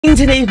In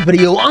today's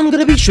video, I'm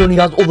going to be showing you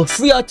guys all the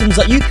free items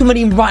that you can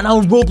redeem right now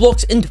in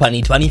Roblox in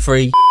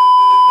 2023.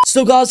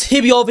 So guys,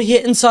 here we are over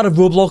here inside of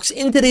Roblox.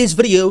 In today's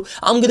video,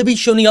 I'm going to be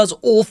showing you guys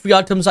all free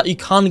items that you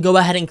can go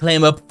ahead and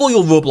claim up for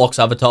your Roblox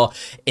avatar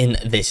in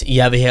this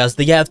year over here as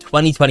the year of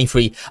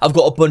 2023. I've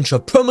got a bunch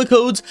of promo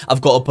codes, I've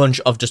got a bunch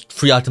of just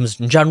free items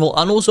in general,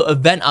 and also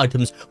event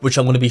items, which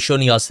I'm going to be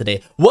showing you guys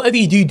today. Whatever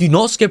you do, do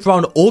not skip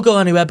around or go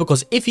anywhere,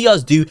 because if you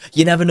guys do,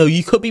 you never know,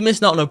 you could be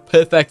missing out on a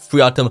perfect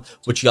free item,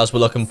 which you guys were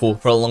looking for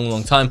a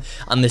long time.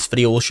 And this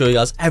video will show you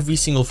guys every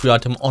single free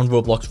item on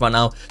Roblox right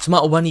now. So no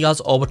matter when you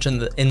guys are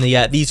watching in the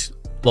year,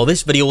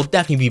 this video will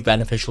definitely be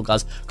beneficial,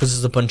 guys, because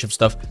there's a bunch of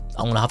stuff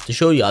I'm gonna have to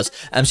show you guys.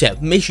 So yeah,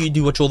 make sure you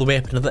do watch all the way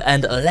up to the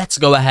end. Let's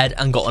go ahead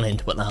and get on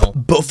into it now.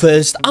 But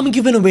first, I'm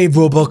giving away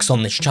Robux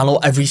on this channel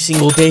every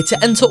single day.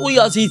 To enter, all you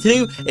guys need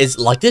to do is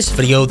like this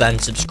video, then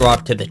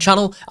subscribe to the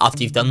channel.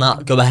 After you've done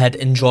that, go ahead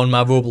and join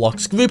my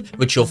Roblox group,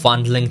 which you'll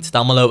find linked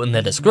down below in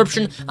the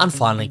description. And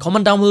finally,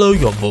 comment down below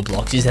your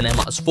Roblox username.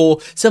 That's 4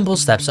 simple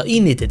steps that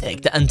you need to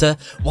take to enter.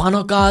 Why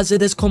not, guys?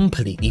 It is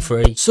completely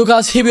free. So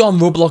guys, here we are on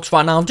Roblox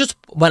right now. I've just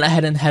went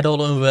ahead and head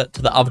all over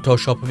to the avatar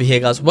shop over here,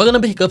 guys. We're gonna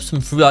pick up some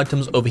free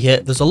items over here.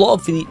 There's a lot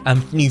of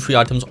new free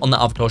items on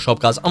the avatar shop,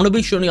 guys. I'm gonna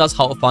be showing you guys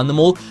how to find them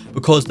all,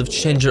 because they've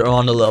changed it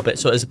around a little bit,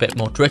 so it's a bit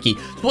more tricky.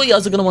 So what you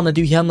guys are gonna want to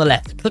do here on the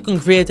left, click on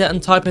creator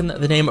and type in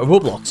the name of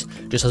Roblox,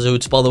 just as it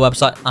would spell the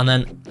website, and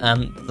then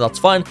that's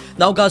fine.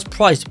 Now guys,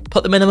 price,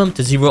 put the minimum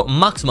to 0,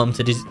 maximum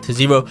to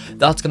 0.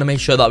 That's gonna make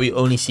sure that we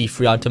only see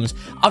free items.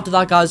 After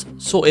that, guys,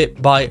 sort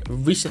it by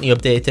recently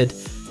updated.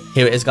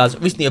 Here it is, guys,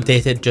 recently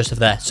updated, just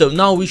there. So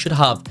now we should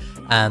have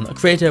a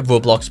creator,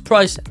 Roblox,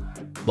 price,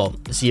 well,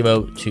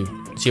 0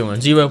 to 0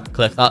 and 0,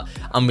 click that,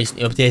 and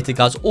recently updated,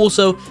 guys.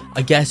 Also,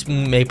 I guess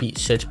maybe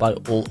search by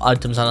all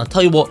items, and I'll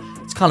tell you what,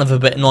 it's kind of a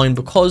bit annoying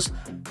because,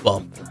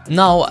 well,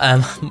 now I'm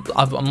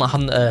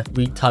having to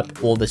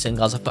retype all this in,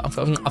 guys. I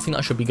think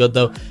that should be good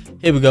though.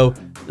 Here we go.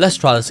 Let's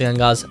try this again,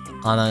 guys,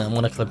 and I'm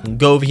gonna click and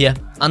go over here.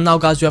 And now,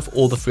 guys, we have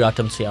all the free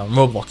items here on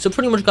Roblox. So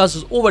pretty much, guys,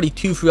 there's already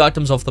 2 free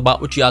items off the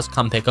bat, which you guys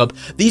can pick up.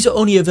 These are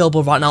only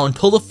available right now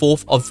until the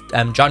 4th of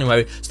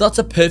January. So that's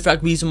a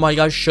perfect reason why you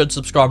guys should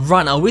subscribe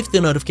right now with the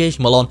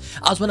notification bell on,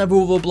 as whenever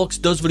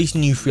Roblox does release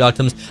new free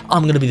items,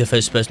 I'm going to be the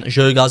first person to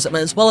show you guys. And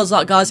as well as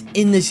that, guys,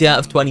 in this year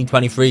of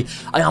 2023,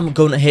 I am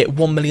going to hit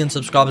 1 million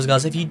subscribers,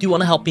 guys. If you do want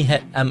to help me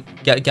hit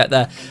get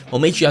there, well,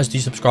 make sure you guys do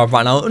subscribe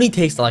right now. It only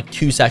takes like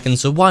 2 seconds,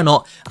 so why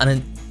not?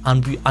 And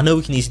I know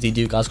we can easily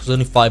do, guys, because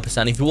only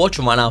 5%, if you're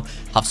watching right now,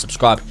 have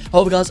subscribed.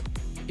 However, guys,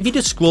 if you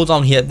just scroll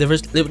down here, there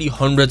is literally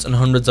hundreds and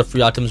hundreds of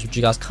free items which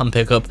you guys can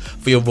pick up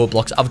for your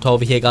Roblox avatar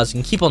over here, guys.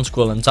 You can keep on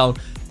scrolling down.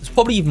 There's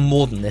probably even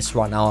more than this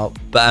right now,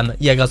 but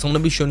yeah, guys, I'm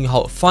going to be showing you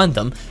how to find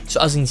them. So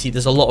as you can see,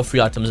 there's a lot of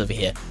free items over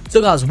here.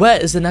 So guys,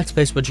 where is the next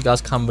place which you guys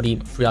can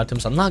redeem free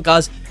items? And that,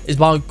 guys, is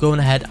by going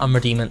ahead and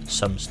redeeming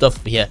some stuff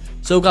over here.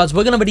 So guys,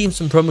 we're going to redeem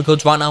some promo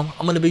codes right now.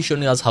 I'm going to be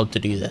showing you guys how to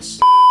do this.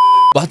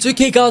 That's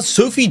okay, guys.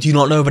 So if you do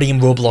not know already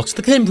in Roblox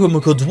to claim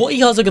promo codes, what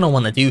you guys are going to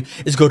want to do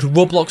is go to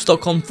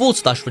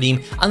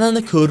roblox.com/redeem, and then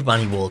the code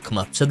Banu will come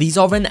up. So these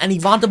are in any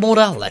random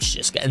order. Let's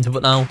just get into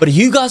it now. But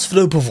you guys, for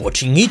the hope of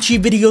watching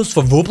YouTube videos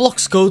for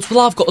Roblox codes,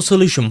 well, I've got a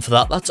solution for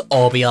that. That's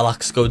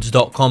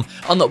rblxcodes.com.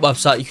 On that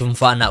website, you can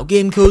find out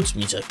game codes,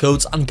 music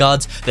codes, and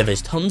guides. There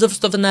is tons of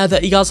stuff in there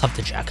that you guys have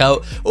to check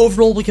out.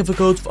 Overall, we give a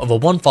code for over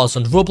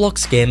 1,000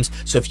 Roblox games.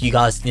 So if you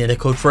guys need a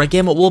code for a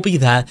game, it will be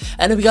there.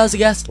 And if you guys are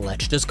guessed,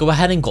 let's just go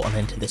ahead and go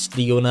on into this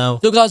video now.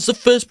 So guys, the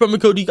first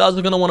promo code you guys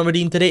are going to want to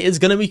redeem today is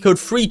going to be code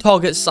Free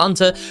Target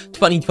Santa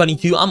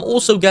 2022. I'm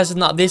also guessing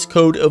that this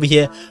code over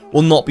here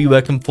will not be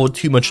working for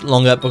too much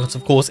longer, because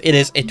of course it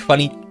is a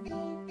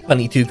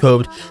 2022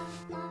 code.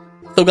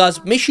 So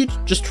guys, make sure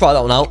to just try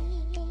that one out.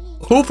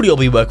 Hopefully it'll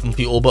be working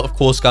for you all, but of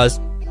course, guys,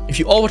 if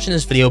you are watching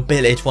this video a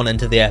bit later on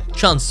into the year,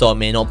 chances are it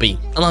may not be.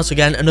 And that's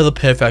again another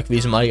perfect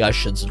reason why you guys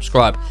should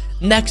subscribe.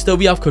 Next though,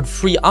 we have code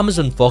Free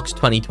Amazon Fox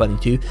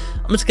 2022.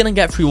 I'm just gonna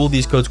get through all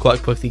these codes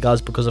quite quickly,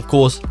 guys, because of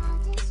course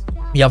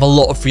we have a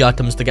lot of free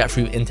items to get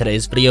through in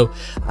today's video.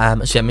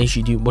 So yeah, make sure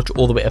you do watch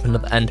all the way up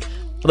until the end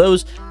for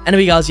those.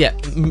 Anyway, guys, yeah,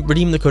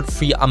 redeem the code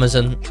Free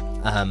Amazon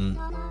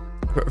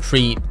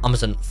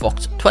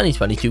Fox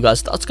 2022,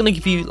 guys. That's gonna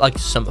give you like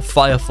some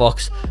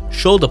Firefox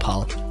shoulder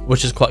pal,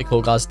 which is quite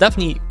cool, guys.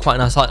 Definitely quite a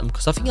nice item,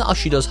 because I think it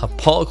actually does have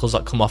particles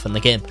that come off in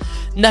the game.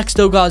 Next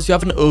though, guys, you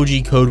have an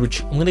OG code,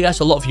 which I'm gonna guess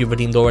a lot of you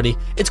redeemed already.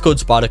 It's code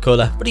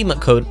SpiderCola. Redeem that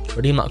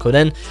code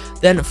in.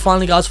 Then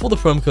finally, guys, for the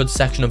promo code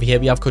section over here,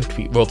 we have code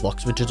Tweet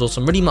Roblox, which is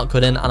awesome. Redeem that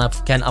code in, and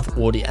I've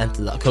already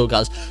entered that code,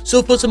 guys.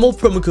 So for some more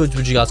promo codes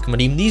which you guys can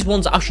redeem, these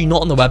ones are actually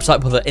not on the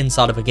website, but they're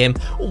inside of a game.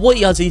 What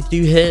you guys need to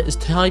do here is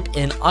type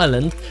in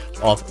Island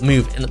of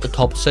Move in at the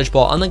top search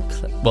bar, and then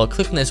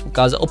click on this,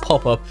 guys, it'll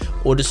pop up,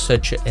 or just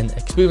search it in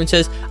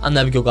experiences, and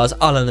there we go, guys.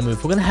 Island of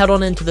Move. We're gonna head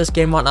on into this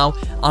game right now,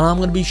 and I'm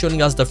gonna be showing you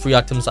guys the free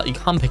items that you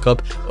can pick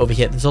up over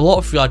here. There's a lot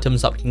of free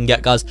items that we can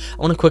get, guys.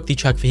 I want to quickly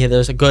check for here.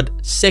 There's a good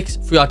 6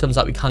 free items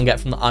that we can get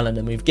from the Island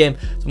of Move game.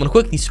 So I'm gonna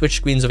quickly switch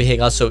screens over here,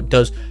 guys, so it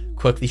does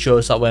quickly show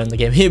us that we're in the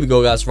game. Here we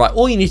go, guys. Right,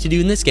 all you need to do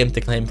in this game to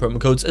claim promo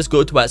codes is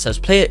go to where it says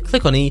play it,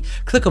 click on E,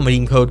 click on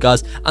redeem code,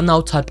 guys, and now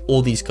type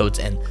all these codes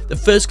in. The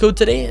first code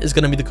today is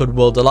going to be the code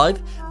World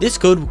Alive. This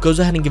code goes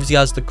ahead and gives you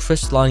guys the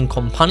crystalline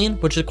companion,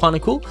 which is kind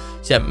of cool.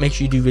 So yeah, make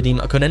sure you do redeem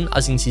that code in.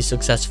 As you can see,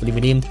 successfully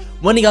redeemed.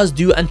 When you guys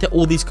do enter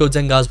all these codes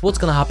in, guys, what's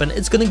going to happen,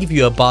 it's going to give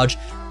you a badge.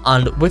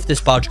 And with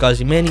this badge, guys,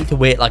 you may need to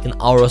wait like an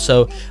hour or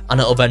so, and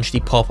it'll eventually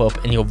pop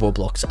up in your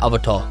Roblox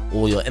avatar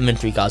or your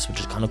inventory, guys,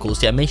 which is kind of cool.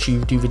 So yeah, make sure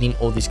you do redeem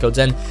all these codes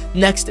in.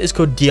 Next is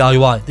code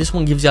DIY. This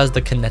one gives you guys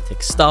the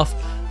kinetic stuff.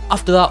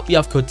 After that, we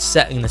have code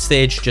setting the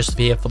stage, just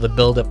here for the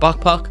build it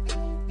backpack.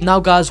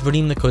 Now, guys,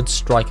 redeem the code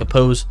striker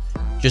pose,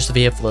 just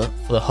here for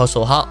the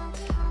hustle hat.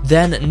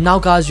 Then now,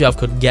 guys, you have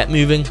code get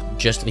moving,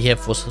 just here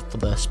for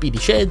the speedy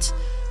shades.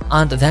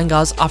 And then,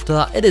 guys, after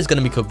that, it is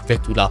going to be code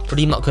victory lap.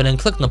 Redeem that code and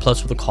click on the plus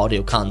for the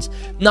cardio cans.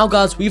 Now,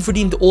 guys, we've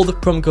redeemed all the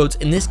promo codes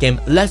in this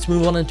game. Let's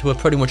move on into a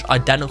pretty much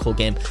identical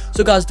game.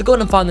 So, guys, to go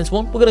ahead and find this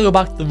one, we're going to go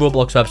back to the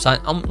Roblox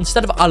website.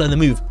 Instead of Island the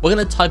Move, we're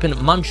going to type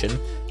in mansion.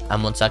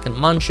 And 1 second,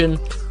 mansion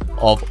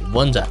of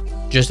wonder.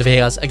 Just over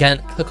here, guys. Again,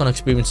 click on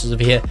experiences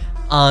over here.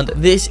 And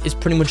this is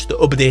pretty much the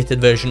updated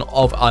version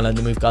of Island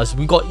the Move, guys.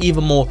 We've got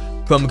even more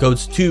promo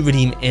codes to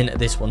redeem in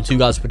this one too,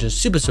 guys, which is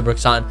super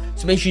exciting.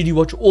 So make sure you do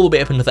watch all the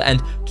way up until the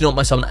end. Do not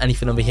miss out on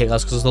anything over here,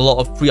 guys, because there's a lot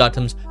of free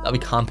items that we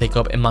can pick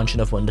up in Mansion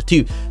of Wonder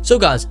 2. So,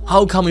 guys,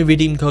 how can we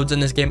redeem codes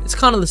in this game? It's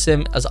kind of the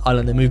same as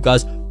Island the Move,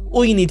 guys.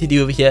 All you need to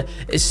do over here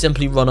is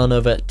simply run on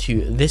over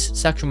to this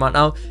section right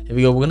now. Here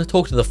we go. We're going to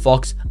talk to the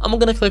fox, and we're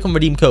going to click on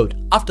redeem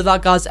code. After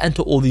that, guys,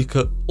 enter all these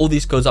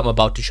codes I'm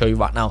about to show you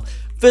right now.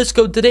 First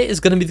code today is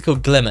going to be the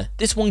code Glimmer.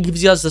 This one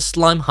gives you guys the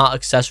slime hat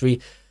accessory,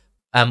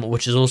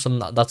 which is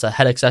awesome. That's a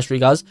head accessory,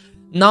 guys.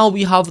 Now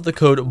we have the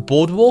code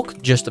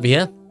Boardwalk just over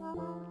here.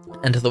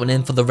 Enter the one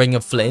in for the Ring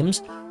of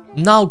Flames.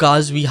 Now,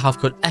 guys, we have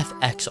code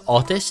FX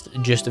Artist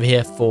just over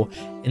here for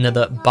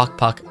another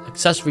backpack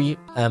accessory,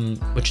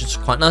 which is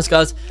quite nice,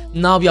 guys.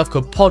 Now we have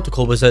code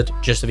Particle Wizard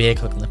just over here.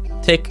 Click on the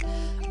tick.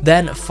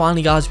 Then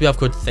finally, guys, we have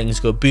code Things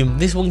Go Boom.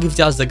 This one gives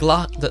you guys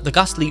the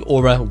Ghastly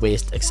Aura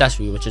Waist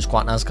accessory, which is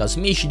quite nice, guys.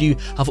 So make sure you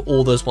do have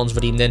all those ones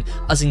redeemed in.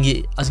 As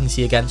you can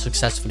see, again,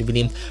 successfully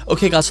redeemed.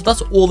 Okay, guys, so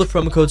that's all the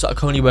promo codes that are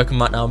currently working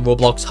right now in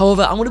Roblox.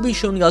 However, I'm going to be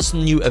showing you guys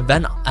some new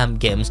event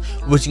games,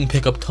 which you can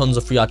pick up tons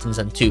of free items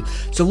in too.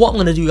 So what I'm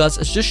going to do, guys,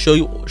 is just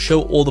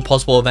show all the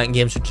possible event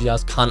games which you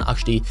guys can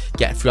actually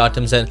get free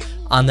items in.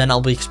 And then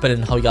I'll be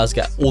explaining how you guys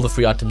get all the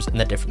free items in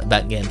the different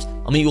event games.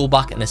 I'll meet you all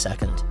back in a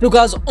second. So,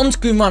 guys, on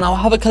screen right now,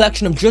 I have a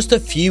collection of just a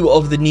few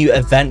of the new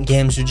event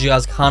games which you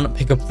guys can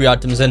pick up free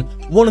items in.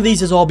 One of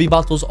these is RB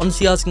Battles.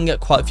 Honestly, you guys can get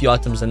quite a few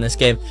items in this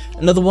game.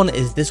 Another one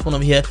is this one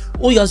over here.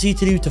 All you guys need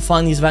to do to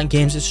find these event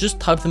games is just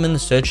type them in the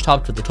search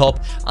tab to the top,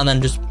 and then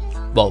just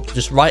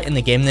write in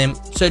the game name,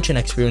 search in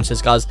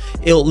experiences, guys.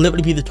 It'll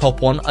literally be the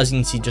top one, as you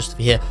can see just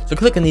over here. So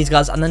click on these,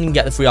 guys, and then you can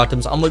get the free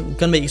items. I'm going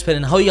to be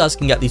explaining how you guys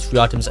can get these free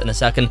items in a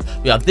second.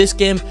 We have this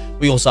game.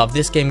 We also have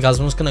this game, guys.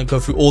 I'm just going to go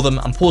through all of them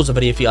and pause the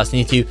video if you guys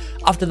need to.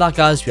 After that,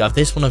 guys, we have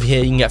this one over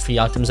here. You can get free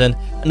items in.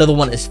 Another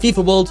one is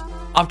FIFA World.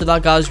 After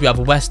that, guys, we have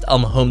West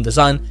Elm Home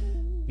Design.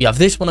 We have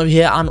this one over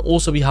here, and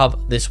also we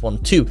have this one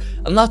too.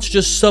 And that's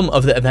just some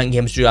of the event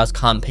games you guys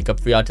can pick up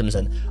free items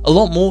in. A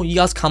lot more you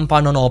guys can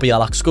find on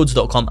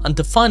rblxcodes.com. And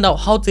to find out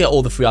how to get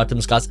all the free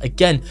items, guys,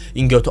 again,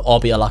 you can go to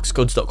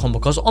rblxcodes.com,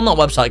 because on that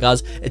website,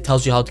 guys, it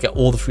tells you how to get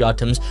all the free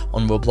items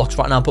on Roblox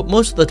right now. But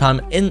most of the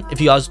time, if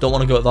you guys don't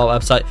want to go to that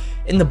website,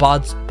 in the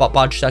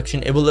badge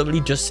section, it will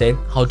literally just say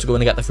how to go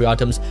and get the free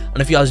items.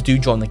 And if you guys do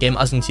join the game,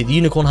 as you can see, the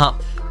unicorn hat.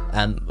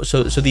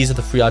 So these are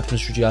the free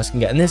items which you guys can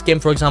get in this game.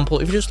 For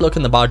example, if you just look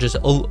in the badges,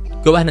 it'll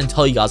go ahead and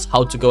tell you guys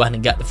how to go ahead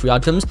and get the free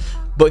items.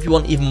 But if you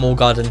want even more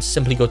guidance,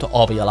 simply go to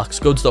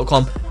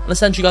rblxcodes.com, and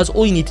essentially, guys,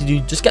 all you need to do,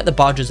 just get the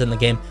badges in the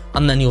game,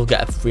 and then you'll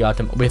get a free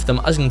item with them.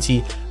 As you can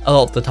see, a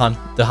lot of the time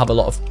they have a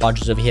lot of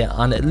badges over here,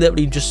 and it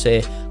literally just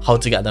say how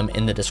to get them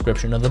in the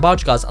description of the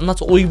badge, guys. And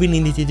that's all you really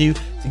need to do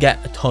to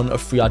get a ton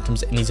of free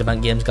items in these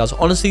event games, guys.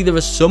 Honestly, there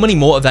are so many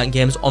more event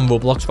games on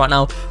Roblox right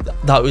now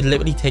that would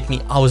literally take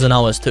me hours and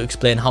hours to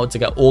explain how to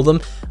get all of them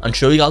and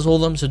show you guys all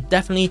of them. So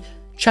definitely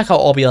check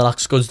out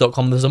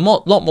rblxcodes.com. There's a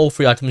lot more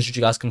free items that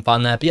you guys can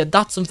find there. But yeah,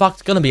 that's in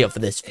fact going to be it for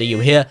this video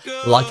here.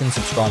 Like and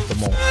subscribe for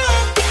more.